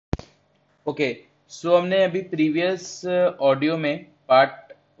Okay, सो हमने अभी previous audio में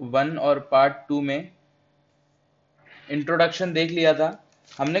पार्ट 1 और पार्ट 2 में इंट्रोडक्शन देख लिया था।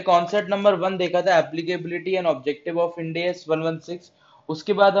 हमने कॉन्सेप्ट नंबर 1 देखा था, applicability and objective of Ind AS 116।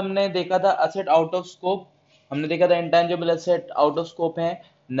 उसके बाद हमने देखा था असेट आउट ऑफ स्कोप। हमने देखा था intangible asset out of scope है,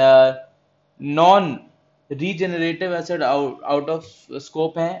 non regenerative asset out of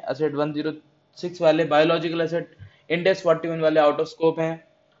scope है, एसेट 106 वाले। बायोलॉजिकल एसेट इंडेक्स 41 वाले आउट ऑफ स्कोप हैं।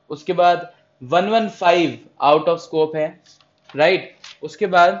 उसके बाद 115 आउट ऑफ स्कोप है, राइट। उसके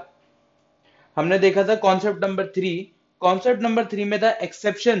बाद हमने देखा था कॉन्सेप्ट नंबर 3। कॉन्सेप्ट नंबर 3 में था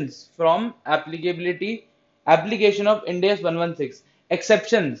exceptions from applicability, application of Ind AS 116।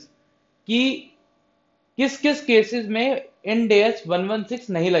 Exceptions कि किस किस केसेस में इंड एस 116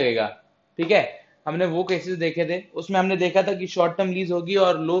 नहीं लगेगा, ठीक है। हमने वो केसेस देखे थे, उसमें हमने देखा था कि शॉर्ट टर्म लीज होगी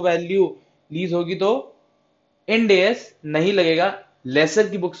और लो वैल्यू लीज होगी तो इंड एस नहीं लगेगा। लेसर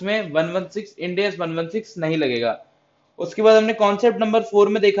की बुक्स में 116 इंड एस 116 नहीं लगेगा। उसके बाद हमने कॉन्सेप्ट नंबर 4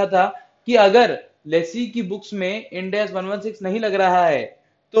 में देखा था कि अगर लेसी की बुक्स में इंड एस 116 नहीं लग रहा है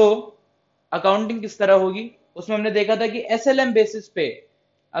तो अकाउंटिंग किस तरह होगी। उसमें हमने देखा था कि एसएलएम बेसिस पे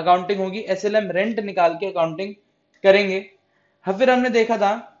अकाउंटिंग होगी, एसएलएम रेंट निकाल के अकाउंटिंग करेंगे। फिर हमने देखा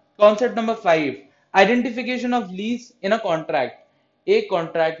था concept number 5, identification of lease in a contract. एक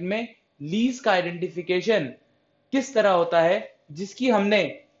कॉन्ट्रैक्ट में लीज का आइडेंटिफिकेशन किस तरह होता है, जिसकी हमने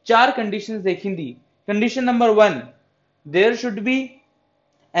 4 कंडीशंस देखी थी। Condition number 1, there should be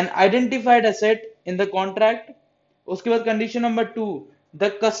N identified asset in the contract. उसके बाद condition number 2,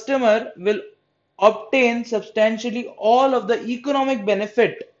 the customer will obtain substantially all of the economic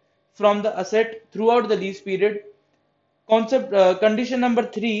benefit from the asset throughout the lease period. Condition number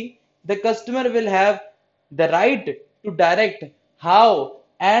 3, the customer will have the right to direct how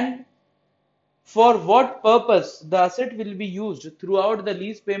and for what purpose the asset will be used throughout the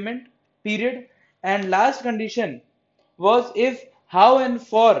lease payment period. And last condition was if, how and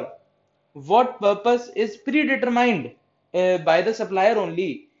for what purpose is predetermined by the supplier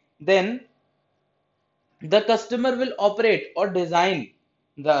only, then the customer will operate और design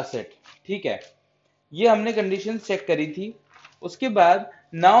the asset. ठीक है, ये हमने condition check करी थी। उसके बाद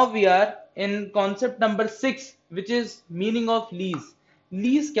now we are in concept number 6 which is meaning of lease.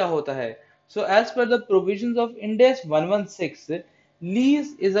 Lease क्या होता है? So as per the provisions of Ind AS 116,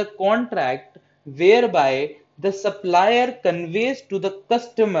 lease is a contract whereby the supplier conveys to the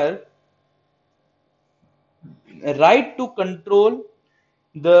customer right to control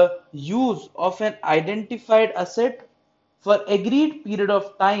the use of an identified asset for agreed period of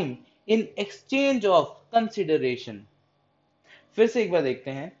time in exchange of consideration। फिर से एक बार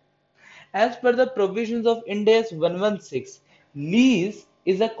देखते हैं। As per the provisions of Ind AS 116, lease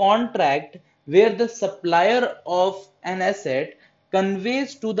is a contract where the supplier of an asset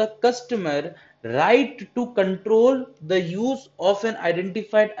conveys to the customer right to control the use of an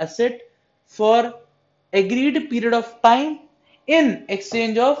identified asset for agreed period of time in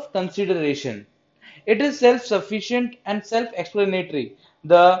exchange of consideration। It is self-sufficient and self-explanatory,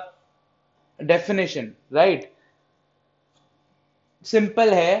 the definition, right?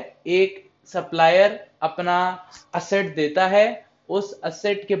 Simple है, एक supplier अपना asset देता है, उस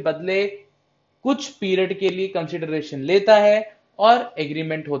asset के बदले कुछ period के लिए कंसिडरेशन लेता है और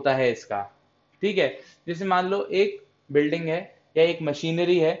एग्रीमेंट होता है इसका। ठीक है, जैसे मान लो एक बिल्डिंग है या एक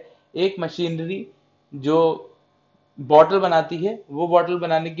मशीनरी है। एक मशीनरी जो बॉटल बनाती है, वो बॉटल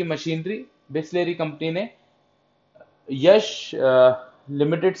बनाने की मशीनरी बिस्लेरी कंपनी ने यश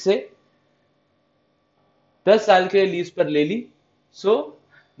लिमिटेड से 10 साल के लिए लीज पर ले ली। So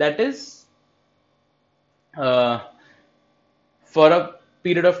that is for a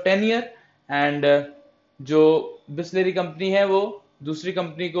period of 10 year. And जो बिस्लेरी कंपनी है वो दूसरी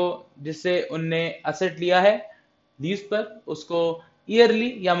कंपनी को जिससे उनने असेट लिया है लीज पर, उसको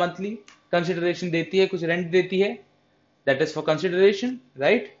ईयरली या मंथली कंसिडरेशन देती है, कुछ रेंट देती है, that is for consideration,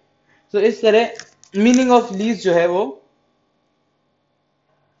 right. So इस तरह मीनिंग ऑफ लीज जो है वो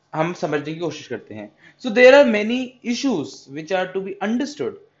हम समझने की कोशिश करते हैं। So there are many issues which are to be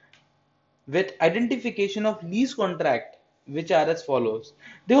understood with identification of lease contract which are as follows.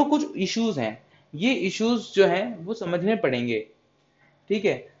 देखो कुछ इश्यूज हैं, ये इश्यूज जो हैं वो समझने पड़ेंगे, ठीक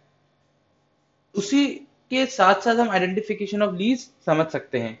है। उसी के साथ साथ हम आइडेंटिफिकेशन ऑफ लीज समझ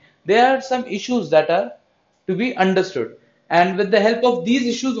सकते हैं। There are some issues that are to be understood and with the help of these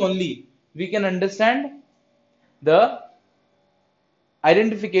issues only we can understand the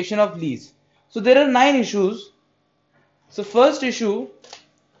identification of lease। So there are 9 issues। So first issue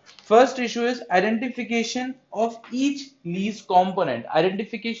is identification of each lease component,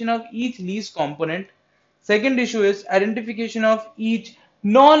 identification of each lease component। Second issue is identification of each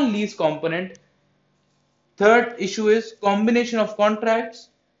non-lease component. Third issue is combination of contracts.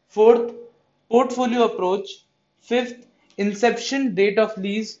 Fourth, portfolio approach. Fifth, inception date of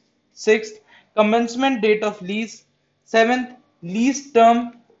lease. Sixth, commencement date of lease. Seventh, lease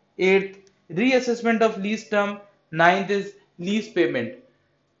term. Eighth, reassessment of lease term. Ninth is lease payment.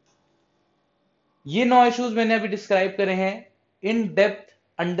 ये 9 issues मैंने अभी describe करे हैं. In depth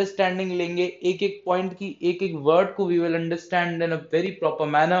understanding लेंगे एक एक point की, एक एक वर्ड को we will understand in a very proper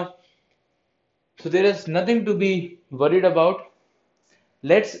manner. So there is nothing to be worried about.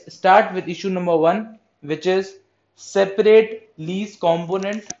 Let's start with issue number one, which is separate lease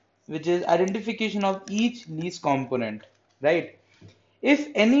component, which is identification of each lease component, right? If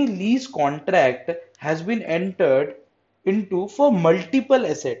any lease contract has been entered into for multiple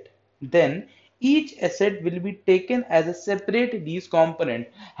asset, then each asset will be taken as a separate lease component.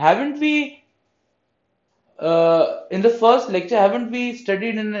 Haven't we in the first lecture haven't we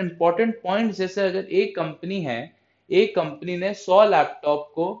studied in important point, जैसे अगर एक company है, एक company ने 100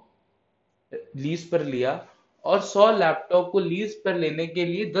 laptop को lease पर लिया और 100 लैपटॉप को लीज पर लेने के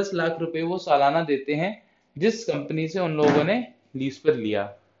लिए 10 लाख रुपए वो सालाना देते हैं जिस कंपनी से उन लोगों ने लीज पर लिया.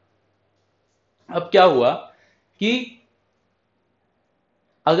 अब क्या हुआ कि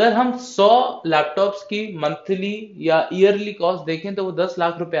अगर हम 100 लैपटॉप्स की मंथली या ईयरली कॉस्ट देखें तो वो 10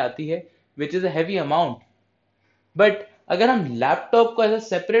 लाख रुपए आती है, which is a heavy amount. But अगर हम लैपटॉप को एज अ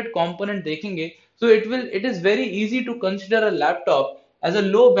सेपरेट कंपोनेंट देखेंगे, so it is very easy to consider a laptop as a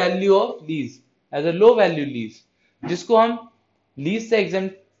low value of lease, as a low value lease, जिसको हम lease से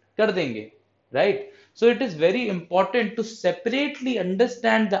exempt कर देंगे, right? So it is very important to separately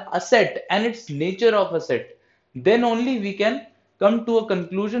understand the asset and it's nature of asset. Then only we can come to a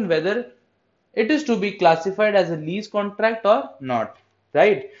conclusion whether it is to be classified as a lease contract or not,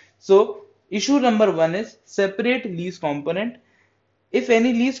 right? So issue number one is separate lease component. If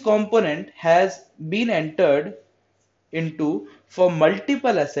any lease component has been entered into for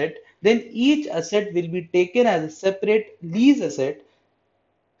multiple asset, then each asset will be taken as a separate lease asset,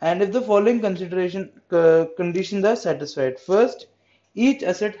 and if the following conditions are satisfied. First, each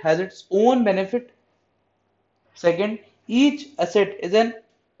asset has its own benefit. Second, each asset is an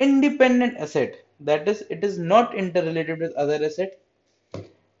independent asset, that is it is not interrelated with other asset,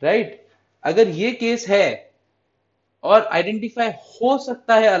 right? अगर ये case है और identify हो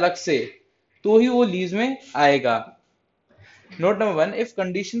सकता है अलग से, तो ही वो लीज में आएगा. Note number one, if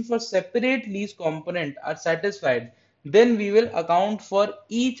conditions for separate lease component are satisfied, then we will account for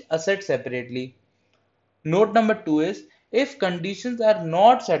each asset separately. Note number two is, if conditions are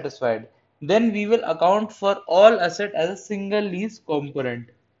not satisfied, then we will account for all asset as a single lease component.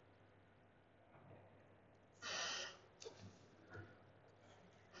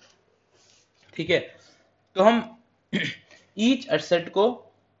 ठीक है, तो हम each asset को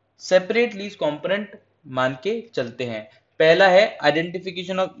separate lease component मान के चलते हैं. पहला है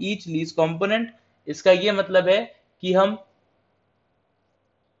identification of each lease component. इसका ये मतलब है कि हम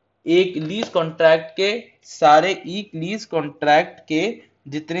एक लीज कॉन्ट्रैक्ट के सारे एक लीज कॉन्ट्रैक्ट के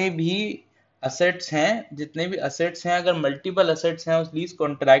जितने भी असेट्स हैं, अगर मल्टीपल असेट्स हैं उस लीज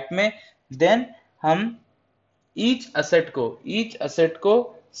कॉन्ट्रैक्ट में, देन हम ईच असेट को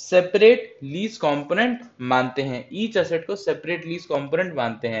सेपरेट लीज कंपोनेंट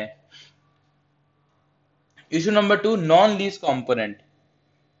मानते हैं. Issue number two, non lease component.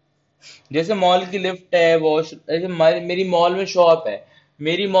 जैसे मॉल की लिफ्ट है, वॉश, जैसे मेरी मॉल में शॉप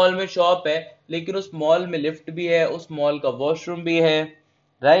है, लेकिन उस मॉल में लिफ्ट भी है, उस मॉल का वॉशरूम भी है,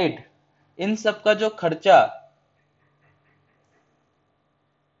 राइट? इन सब का जो खर्चा,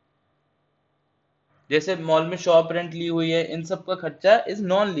 जैसे मॉल में शॉप रेंट ली हुई है, इन सब का खर्चा is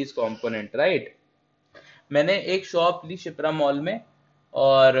non lease component, right? मैंने एक शॉप ली शिप्रा मॉल में,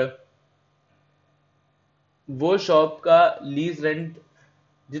 और वो शॉप का लीज रेंट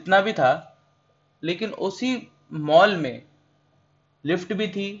जितना भी था, लेकिन उसी मॉल में लिफ्ट भी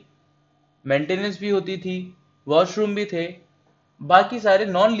थी, मेंटेनेंस भी होती थी, वॉशरूम भी थे, बाकी सारे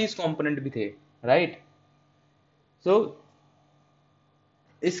नॉन लीज कंपोनेंट भी थे, राइट? सो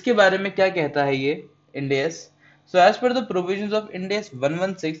इसके बारे में क्या कहता है ये Ind AS? So as per the provisions of Ind AS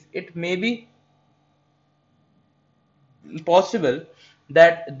 116, it may be possible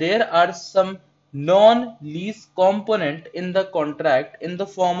that there are some non-lease component in the contract in the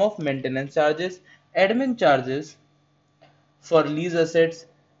form of maintenance charges, admin charges for lease assets.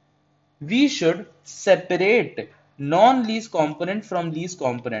 We should separate non-lease component from lease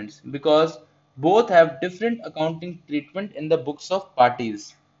components because both have different accounting treatment in the books of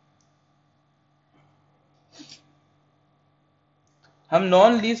parties. हम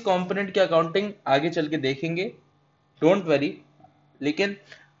non lease component की accounting आगे चल के देखेंगे, don't worry. लेकिन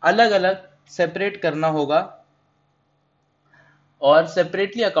अलग अलग separate करना होगा और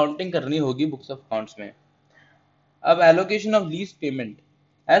सेपरेटली अकाउंटिंग करनी होगी बुक्स ऑफ अकाउंट्स में। अब allocation of lease payment.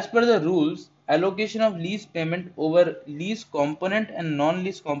 As per the rules, allocation of lease payment over lease component and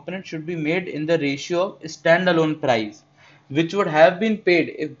non-lease component should be made in the ratio of standalone price, which would have been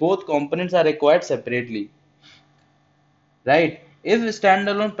paid if both components are acquired separately. Right? If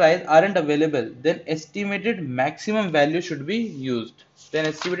standalone price aren't available, then estimated maximum value should be used.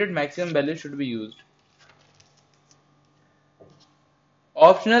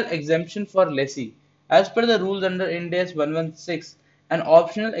 Optional exemption for lessee. As per the rules under Ind AS 116, an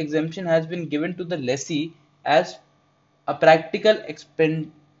optional exemption has been given to the lessee as a practical ex-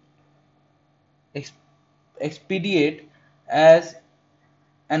 expedient as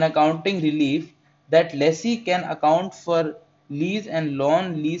an accounting relief that lessee can account for lease and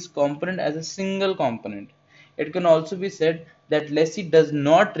non-lease component as a single component. It can also be said that lessee does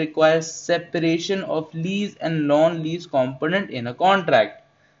not require separation of lease and non-lease component in a contract.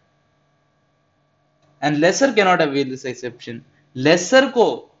 And lessor can not avail this exception, lessor को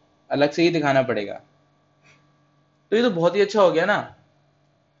अलग से ही दिखाना पड़ेगा। तो ये तो बहुत ही अच्छा हो गया ना।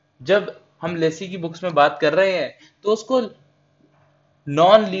 जब हम लेसी की बुक्स में बात कर रहे हैं तो उसको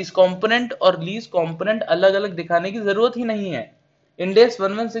नॉन लीज कंपोनेंट और लीज कंपोनेंट अलग अलग दिखाने की जरूरत ही नहीं है। इंड AS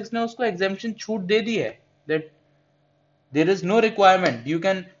 116 ने उसको एग्जेम्पशन छूट दे दी है that there is no requirement, you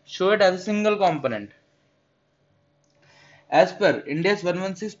can show it as a single component. As per Ind AS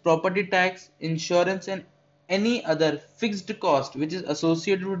 116, property tax, insurance, and any other fixed cost which is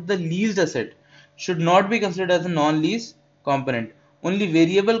associated with the leased asset should not be considered as a non-lease component. Only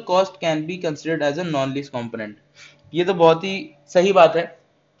variable cost can be considered as a non-lease component. ये तो बहुत ही सही बात है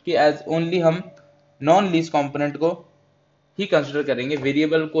कि as only हम non-lease component को ही consider करेंगे,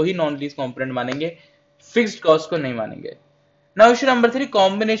 वेरिएबल को ही non-lease component मानेंगे, फिक्स्ड कॉस्ट को नहीं मानेंगे। Now issue number 3,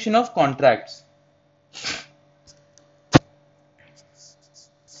 combination of contracts.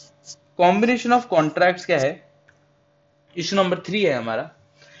 Combination of contracts क्या है? इशू नंबर 3 है हमारा।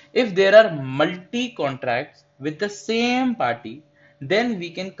 If there are multi contracts with the same party, then we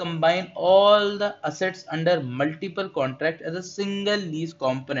can combine all the assets under multiple contract as a single lease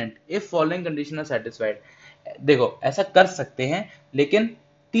component if following condition are satisfied. देखो ऐसा कर सकते हैं, लेकिन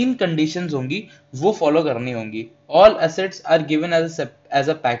 3 conditions होंगी, वो फॉलो करनी होंगी। All assets are given as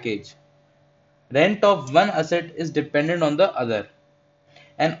a package. Rent of one asset is dependent on the other.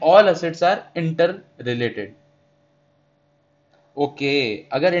 And all assets are interrelated. Okay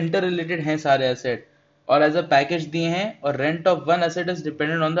अगर इंटर रिलेटेड हैं सारे एसेट और एज अ पैकेज दिए हैं और rent of one asset is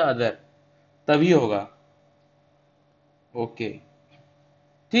dependent on the other, तभी होगा। Okay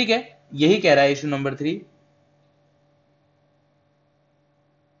ठीक है, यही कह रहा है इशू नंबर 3।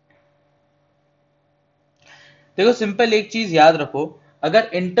 देखो सिंपल एक चीज याद रखो, अगर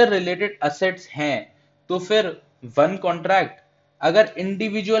इंटर रिलेटेड असेट्स हैं तो फिर वन कॉन्ट्रैक्ट, अगर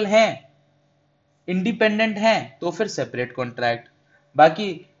इंडिविजुअल हैं इंडिपेंडेंट हैं तो फिर सेपरेट कॉन्ट्रैक्ट, बाकी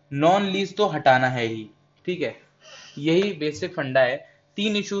नॉन लीज तो हटाना है ही। ठीक है, यही बेसिक फंडा है।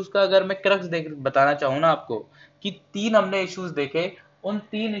 3 इश्यूज का अगर मैं क्रक्स बताना चाहूँ ना आपको कि 3 हमने इश्यूज देखे, उन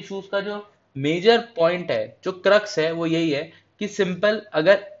 3 इश्यूज का जो मेजर पॉइंट है, जो क्रक्स है, वो यही है कि सिंपल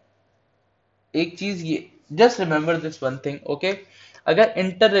अगर एक चीज ये just remember this one thing, okay, अगर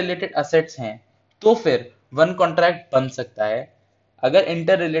इंटर रिलेटेड असेट्स हैं तो फिर वन कॉन्ट्रैक्ट बन सकता है। अगर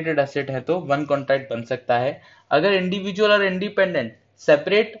इंटर रिलेटेड असेट है तो वन कॉन्ट्रैक्ट बन सकता है। अगर इंडिविजुअल और इंडिपेंडेंट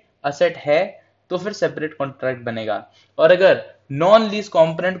सेपरेट असेट है तो फिर सेपरेट कॉन्ट्रैक्ट बनेगा। और अगर नॉन लीज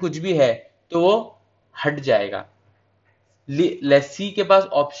कंपोनेंट कुछ भी है तो वो हट जाएगा। लेसी के पास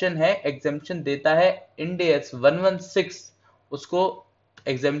ऑप्शन है, एग्जेम्पशन देता है, इंड AS 116 उसको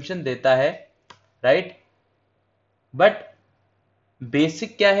एग्जेम्पशन देता है, राइट। बट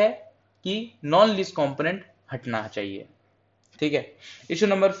बेसिक क्या है कि नॉन लीज कंपोनेंट हटना चाहिए। ठीक है। Issue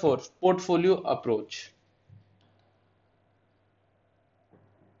number 4, portfolio approach.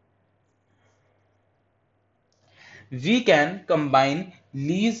 We can combine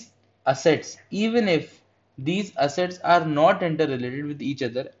lease assets even if these assets are not interrelated with each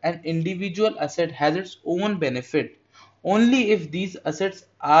other. An individual asset has its own benefit only if these assets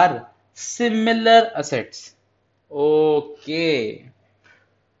are similar assets. Okay.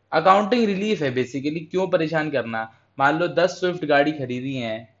 Accounting relief है basically, क्यों परेशान करना। मान लो 10 Swift गाड़ी खरीदी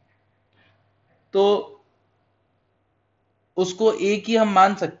है तो उसको एक ही हम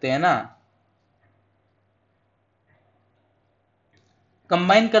मान सकते हैं ना,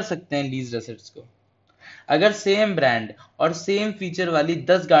 कंबाइन कर सकते हैं लीज एसेट्स को। अगर सेम ब्रांड और सेम फीचर वाली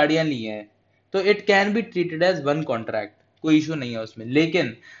 10 गाड़ियां ली हैं तो it can be treated as one contract, कोई इशू नहीं है उसमें।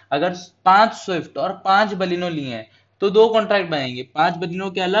 लेकिन अगर 5 स्विफ्ट और 5 बलिनो ली हैं तो दो कॉन्ट्रैक्ट बनेंगे, 5 बलिनो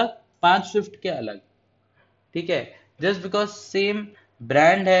के अलग, 5 स्विफ्ट के अलग। ठीक है, जस्ट बिकॉज सेम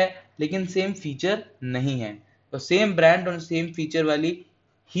ब्रांड है लेकिन सेम फीचर नहीं है, तो सेम ब्रांड और सेम फीचर वाली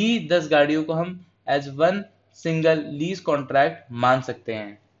ही 10 गाड़ियों को हम as one single lease contract मान सकते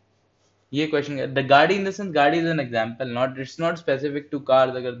हैं। ये क्वेश्चन, द गाड़ी इन द सेंस, गाड़ी is an example, not it's not specific to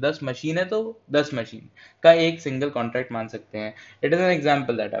cars. अगर 10 मशीन है तो 10 मशीन का एक सिंगल कॉन्ट्रैक्ट मान सकते हैं। It is an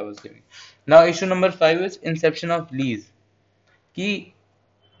example that I was giving. Now issue number 5 is Inception of lease, कि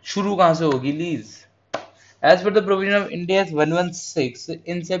शुरू कहां से होगी lease. As per the provision of Ind AS 116,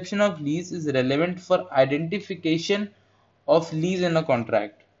 inception of lease is relevant for identification of lease in a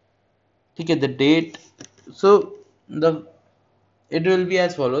contract. ठीक है, the date, so the it will be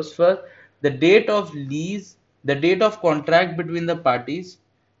as follows. First, the date of lease, the date of contract between the parties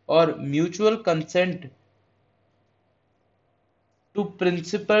or mutual consent to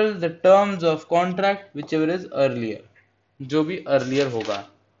principal the terms of contract whichever is earlier, जो भी earlier होगा।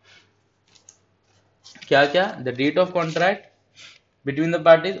 क्या क्या, the date of contract between the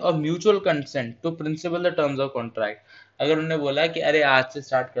parties और mutual consent to principal the terms of contract. अगर उन्होंने बोला कि अरे आज से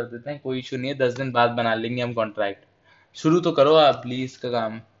स्टार्ट कर देते हैं, कोई इशू नहीं है, 10 दिन बाद बना लेंगे हम कॉन्ट्रैक्ट, शुरू तो करो आप प्लीज का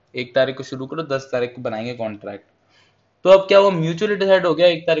काम, 1 तारीख को शुरू करो, 10 तारीख को बनाएंगे कॉन्ट्रैक्ट। तो अब क्या वो म्यूचुअली डिसाइड हो गया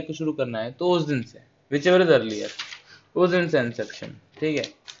 1 तारीख को शुरू करना है, तो उस दिन से विच एवर इज अर्लियर, उस दिन से इंसेप्शन। ठीक है,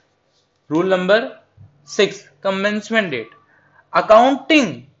 rule number 6, commencement date.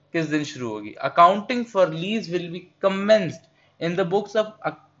 Accounting किस दिन शुरू होगी? Accounting for lease will be commenced in the books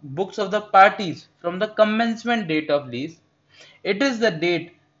of the parties from the commencement date of lease. It is the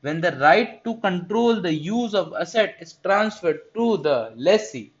date when the right to control the use of asset is transferred to the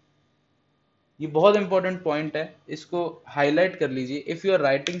lessee. ये बहुत important point है, इसको highlight कर लीजिए। If you are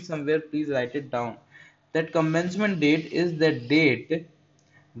writing somewhere please right it down, that commencement date is the date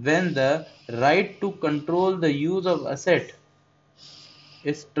when the right to control the use of asset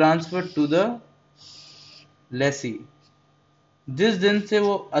is transferred to the lessee। जिस दिन से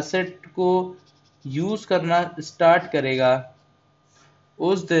वो asset को use करना start करेगा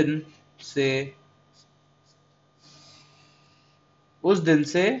उस दिन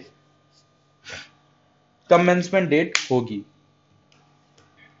से कमेंसमेंट डेट होगी।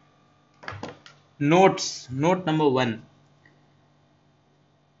 Notes, note number 1,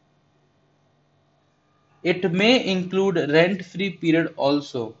 it may include rent-free period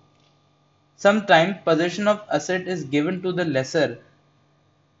also. Sometimes possession of asset is given to the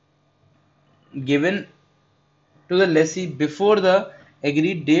lessee before the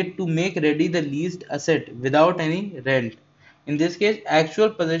agreed date to make ready the leased asset without any rent. In this case, actual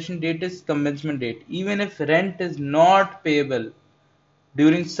possession date is commencement date, even if rent is not payable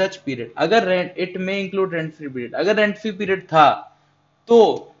during such period. अगर rent, it may include rent-free period. अगर rent-free period था तो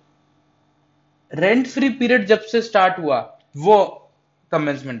rent free period जब से start हुआ वो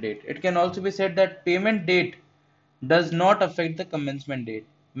commencement date. It can also be said that payment date does not affect the commencement date.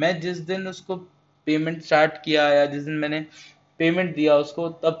 मैं जिस दिन उसको पेमेंट स्टार्ट किया या जिस दिन मैंने पेमेंट दिया उसको,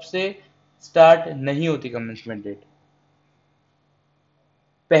 तब से स्टार्ट नहीं होती कमेंसमेंट डेट,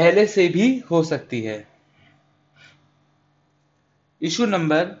 पहले से भी हो सकती है। Issue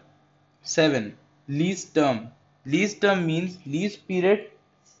number 7, lease term. Lease term means lease period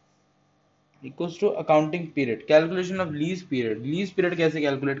equals to accounting period. Calculation of lease period, lease period कैसे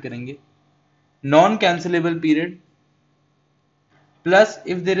कैलकुलेट करेंगे? Non cancellable period plus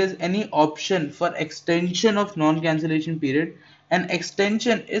if there is any option for extension of non cancellation period and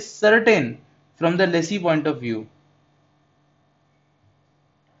extension is certain from the Lesi point of view.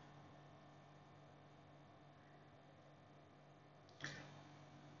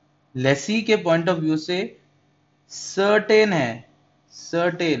 Lesi के point of view से certain है,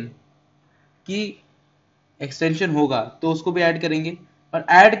 certain कि extension होगा, तो उसको भी add करेंगे और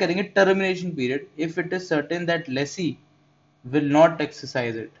ऐड करेंगे termination period if it is certain that lessee will not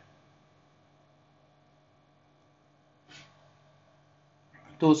exercise it,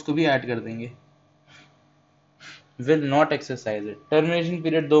 तो उसको भी ऐड कर देंगे। Will not exercise it, termination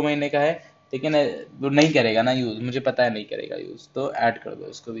period 2 महीने का है लेकिन वो नहीं करेगा ना यूज, मुझे पता है नहीं करेगा यूज, तो ऐड कर दो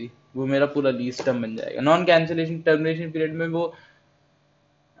इसको भी, वो मेरा पूरा लीज टर्म बन जाएगा। नॉन कैंसिलेशन टर्मिनेशन पीरियड में वो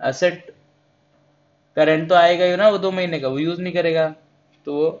एसेट का रेंट तो आएगा ही ना, वो 2 महीने का, वो यूज नहीं करेगा,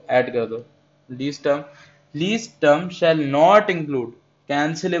 तो वो ऐड कर दो। Lease term, lease term shall not include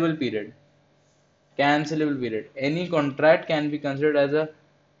cancellable period. Cancellable period, any contract can be considered as a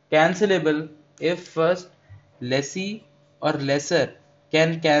cancellable if first lessee और lessor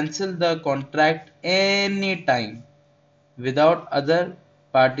can cancel the contract any time without other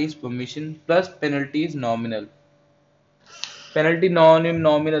parties permission plus penalty is nominal। Penalty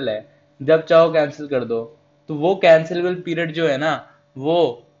nominal है, जब चाहो cancel कर दो, तो वो cancellable period जो है ना,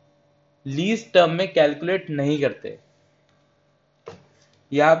 वो लीज टर्म में कैलकुलेट नहीं करते।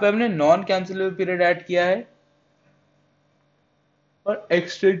 यहाँ पे हमने नॉन कैंसिलेबल पीरियड ऐड किया है और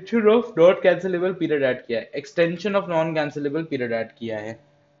extension of non cancellable period add किया है, extension of non cancellable period add किया है।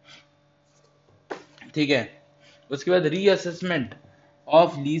 ठीक है, उसके बाद reassessment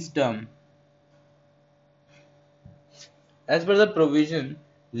of lease term. As per the provision,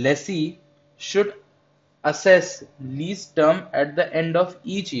 lessee should assess lease term at the end of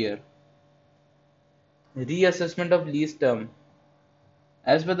each year. Reassessment of lease term.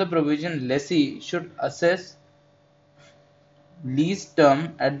 As per the provision, lessee should assess lease term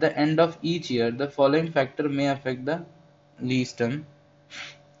at the end of each year. The following factor may affect the lease term.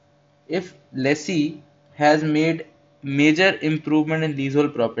 If lessee has made major improvement in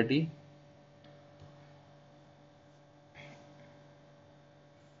leasehold property,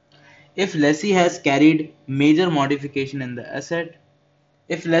 if lessee has carried major modification in the asset,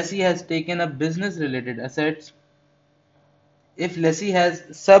 if lessee has taken up business related assets, if lessee has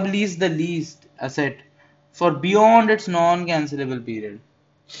subleased the leased asset for beyond its non-cancelable period,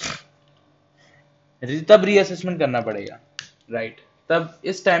 तब reassessment करना पड़ेगा, right तब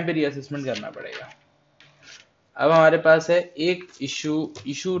इस time पे reassessment करना पड़ेगा। अब हमारे पास है एक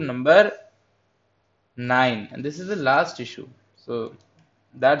issue number 9 and this is the last issue, so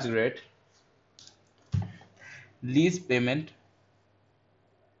that's great. Lease payment,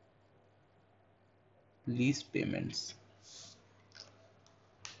 lease payments,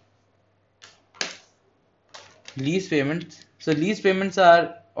 lease payments. So lease payments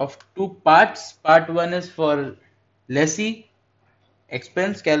are of two parts. Part one is for lessee,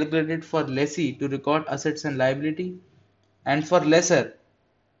 expense calculated for lessee to record assets and liability, and for lessor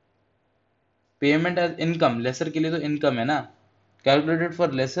payment as income. Lessor के लिए तो income है ना, calculated for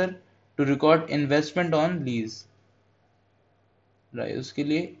lessor to record investment on lease, right? उसके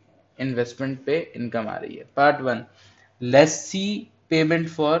लिए investment पे income आ रही है। Part one, lessee payment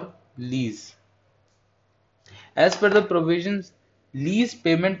for lease. As per the provisions, lease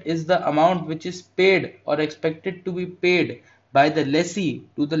payment is the amount which is paid or expected to be paid by the lessee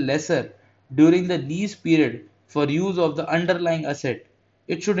to the lessor during the lease period for use of the underlying asset.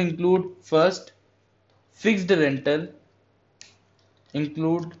 It should include first fixed rental,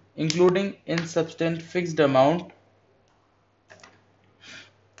 including in substance fixed amount,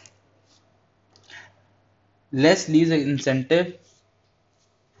 less lease incentive,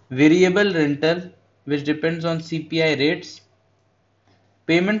 variable rental which depends on CPI rates,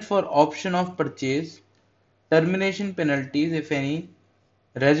 payment for option of purchase, termination penalties if any,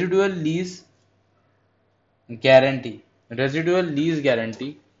 residual lease guarantee, residual lease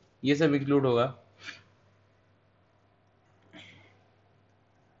guarantee, ये सब include होगा।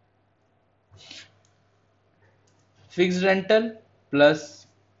 Fixed rental plus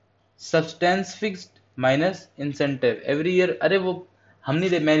substance fixed minus incentive every year. अरे वो हम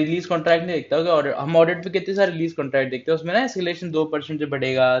नहीं मैं release contract नहीं देखता होगा, ऑडिट हम ऑडिट पे कितने सारे रिलीज कॉन्ट्रैक्ट देखते हैं, उसमें ना एस्केलेशन 2% से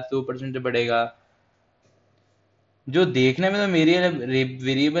बढ़ेगा, 2% से बढ़ेगा, जो देखने में तो मेरी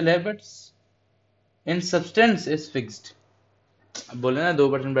वेरिएबल है but in substance is fixed. अब बोले ना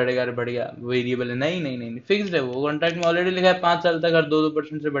 2% बढ़ेगा, अरे बढ़ गया, वेरिएबल है, नहीं नहीं नहीं फिक्स्ड है, वो कॉन्ट्रैक्ट में ऑलरेडी लिखा है 5 साल तक हर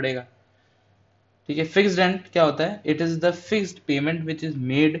 2% से बढ़ेगा। ठीक है, फिक्स्ड रेंट क्या होता है? It is the fixed payment which is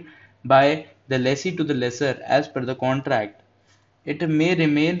made by the lessee to the lessor as per the contract. It may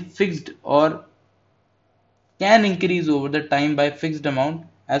remain fixed or can increase over the time by fixed amount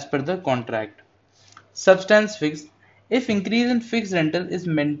as per the contract. Substance fixed. If increase in fixed rental is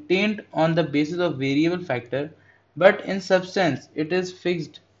maintained on the basis of variable factor, but in substance it is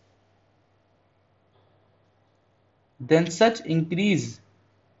fixed, then such increase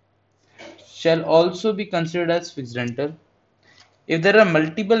shall also be considered as fixed rental. If there are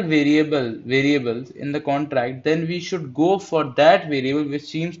multiple variables in the contract, then we should go for that variable which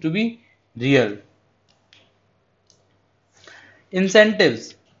seems to be real.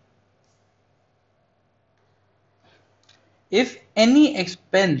 Incentives. If any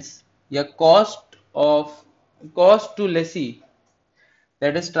expense या cost to lessee,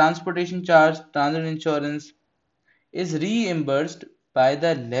 that is transportation charge, transit insurance, is reimbursed by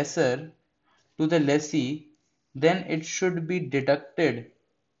the lessor to the lessee, then it should be deducted,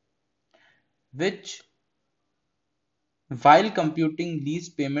 which while computing lease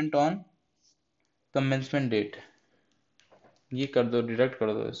payment on commencement date. ये कर दो, deduct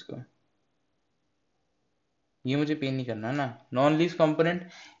कर दो इसको, ये मुझे पे नहीं करना ना। Non lease component,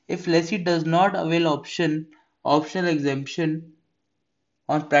 if lessee does not avail optional exemption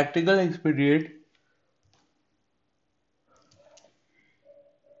on practical expedient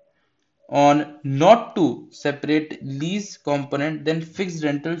on not to separate lease component, then fixed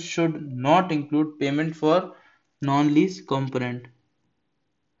rental should not include payment for non-lease component.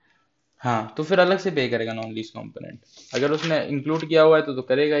 हाँ, तो फिर अलग से पे करेगा नॉन लीज कंपोनेंट। अगर उसने include किया हुआ है तो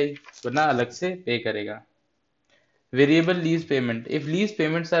करेगा ही, वरना अलग से पे करेगा। Variable lease payment, if lease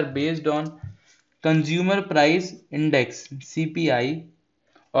payments are based on consumer price index CPI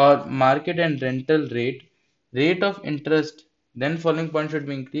or market and rental rate of interest, then following point should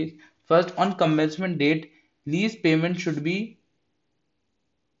be increased. First, on commencement date, lease payment should be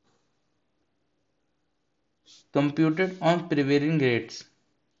computed on prevailing rates.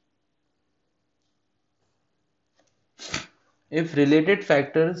 If related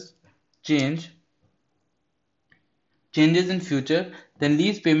factors changes in future, then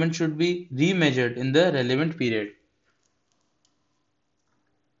lease payment should be remeasured in the relevant period.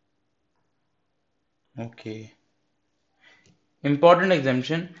 Okay. Important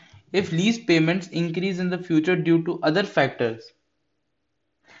exemption. If lease payments increase in the future due to other factors,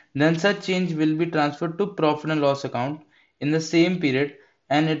 then such change will be transferred to profit and loss account in the same period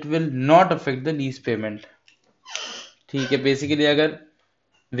and it will not affect the lease payment. ठीक है, basically अगर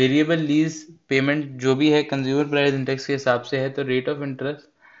variable lease payment जो भी है consumer price index के हिसाब से है, तो rate of interest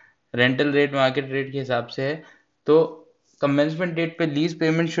rental rate market rate के हिसाब से है, तो कमेंसमेंट डेट पे lease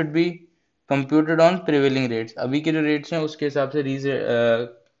payment should be computed on prevailing rates. अभी के जो रेट्स हैं उसके हिसाब से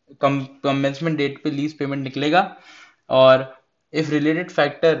कमेंसमेंट डेट पे लीज पेमेंट निकलेगा। और इफ रिलेटेड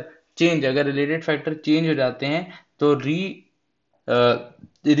फैक्टर चेंज, अगर रिलेटेड फैक्टर चेंज हो जाते हैं तो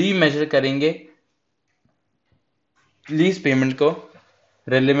री मेजर करेंगे लीज पेमेंट को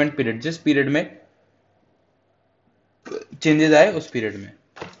रेलेवेंट पीरियड, जिस पीरियड में चेंजेस आए उस पीरियड में।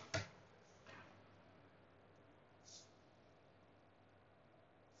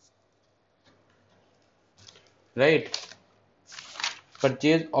 राइट,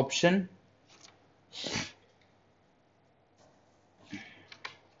 परचेज ऑप्शन,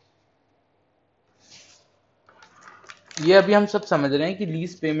 ये अभी हम सब समझ रहे हैं कि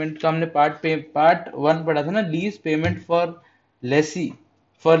लीज पेमेंट का हमने पार्ट 1 पढ़ा था ना, lease payment for Lesi,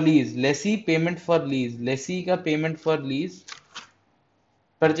 for lease, Lesi payment for lease, Lesi का payment for lease.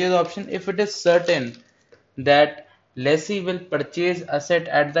 Purchase option, if it is certain that lessee will purchase asset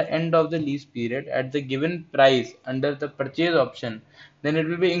at the end of the lease period at the given price under the purchase option, then it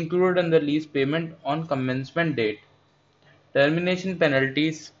will be included in the lease payment on commencement date. Termination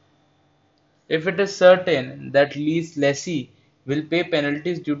penalties, if it is certain that lessee will pay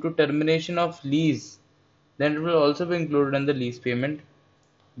penalties due to termination of lease, then it will also be included in the lease payment.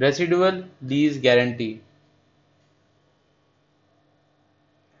 Residual lease guarantee,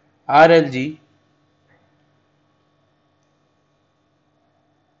 RLG,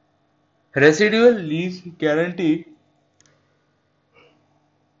 residual lease guarantee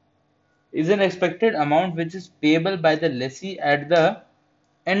is an expected amount which is payable by the lessee at the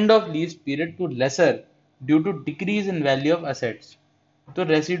end of lease period to lessor due to decrease in value of assets. तो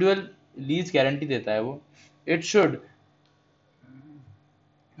residual lease guarantee देता है वो। It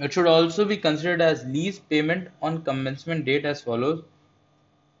should also be considered as lease payment on commencement date as follows.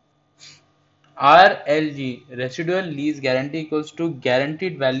 RLG, residual lease guarantee, equals to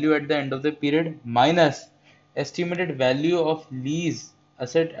guaranteed value at the end of the period minus estimated value of lease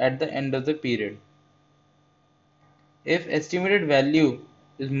asset at the end of the period. If estimated value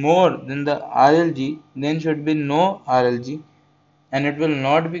is more than the RLG, then should be no RLG and it will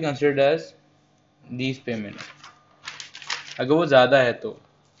not be considered as lease payment, अगर वो ज़्यादा है तो।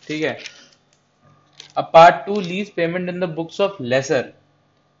 ठीक है, अब part 2, lease payment in the books of lessor.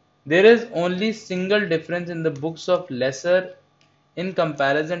 There is only single difference in the books of lessor in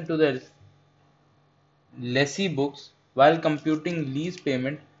comparison to the lessee books while computing lease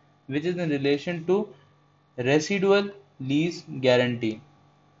payment, which is in relation to residual lease guarantee.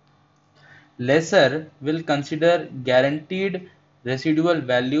 Lessor will consider guaranteed residual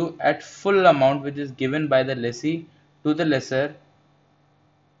value at full amount which is given by the lessee to the lessor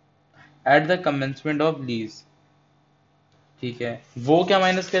at the commencement of lease. ठीक है, वो क्या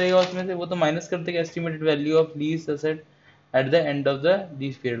minus करेगा उसमें से, वो तो minus कर देगा estimated value of lease asset at the end of the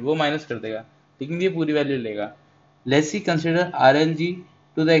lease period, वो माइनस कर देगा, लेकिन ये पूरी वैल्यू लेगा। Lesi consider RLG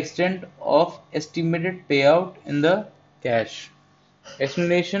to the extent of estimated पे out in the cash.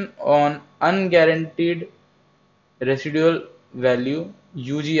 Explanation on unguaranteed residual value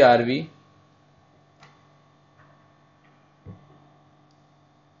UGRV.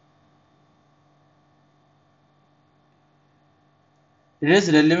 It is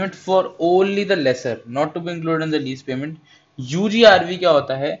relevant for only the lessor, not to be included in the lease payment. UGRV क्या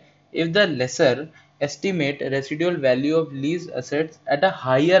होता है? If the lessor estimate residual value of lease assets at a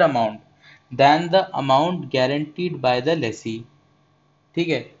higher amount than the amount guaranteed by the lessee। ठीक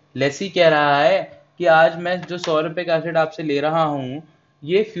है, लेसी कह रहा है कि आज मैं जो 100 रुपए का एसेट आपसे ले रहा हूँ,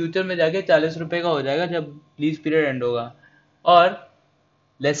 ये फ्यूचर में जाके 40 रुपए का हो जाएगा जब लीज पीरियड एंड होगा। और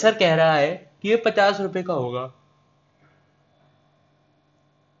लेसर कह रहा है कि ये 50 रुपए का होगा।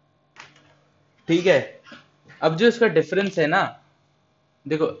 ठीक है, अब जो इसका डिफरेंस है ना,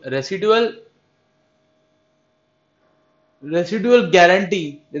 देखो, residual residual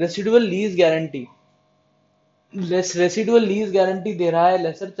guarantee, residual lease guarantee, residual lease guarantee दे रहा है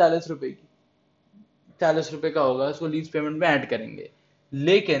लेसर 40 रुपए की, 40 रुपए का होगा, उसको लीज पेमेंट में ऐड करेंगे।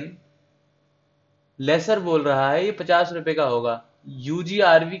 लेकिन लेसर बोल रहा है ये 50 रुपए का होगा।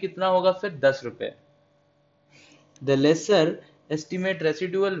 यूजीआरवी कितना होगा फिर? 10 रुपए। The lessor estimate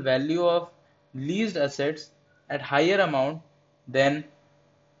residual value of leased assets at higher amount than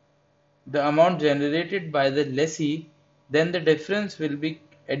the amount generated by the lessee, then the difference will be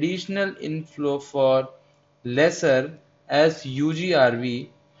additional inflow for lessor as UGRV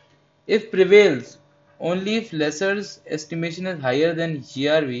if prevails, only if lessor's estimation is higher than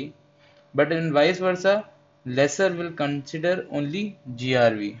GRV, but in vice versa, lessor will consider only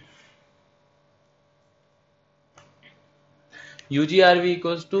GRV. UGRV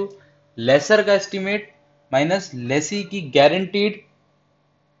equals to lessor का estimate minus lessee की guaranteed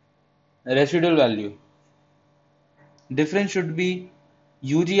residual value. Difference should be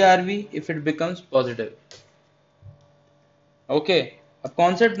UGRV if it becomes positive. Okay, अब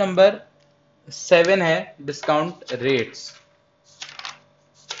concept number 7 है discount rates.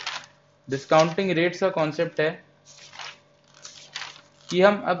 Discounting rates का concept है कि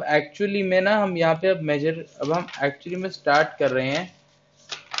हम अब actually में ना, हम यहाँ पे अब हम एक्चुअली में स्टार्ट कर रहे हैं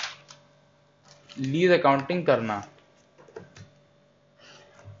लीज अकाउंटिंग करना।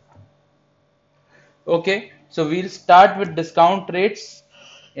 Okay, so we'll start with discount rates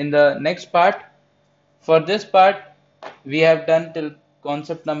in the next part. For this part, we have done till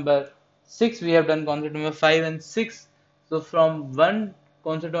concept number 6, we have done concept number 5 and 6. So from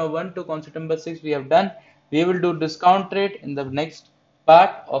concept number 1 to concept number 6 we have done. We will do discount rate in the next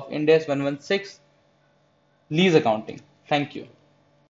part of Ind AS 116 lease accounting. Thank you.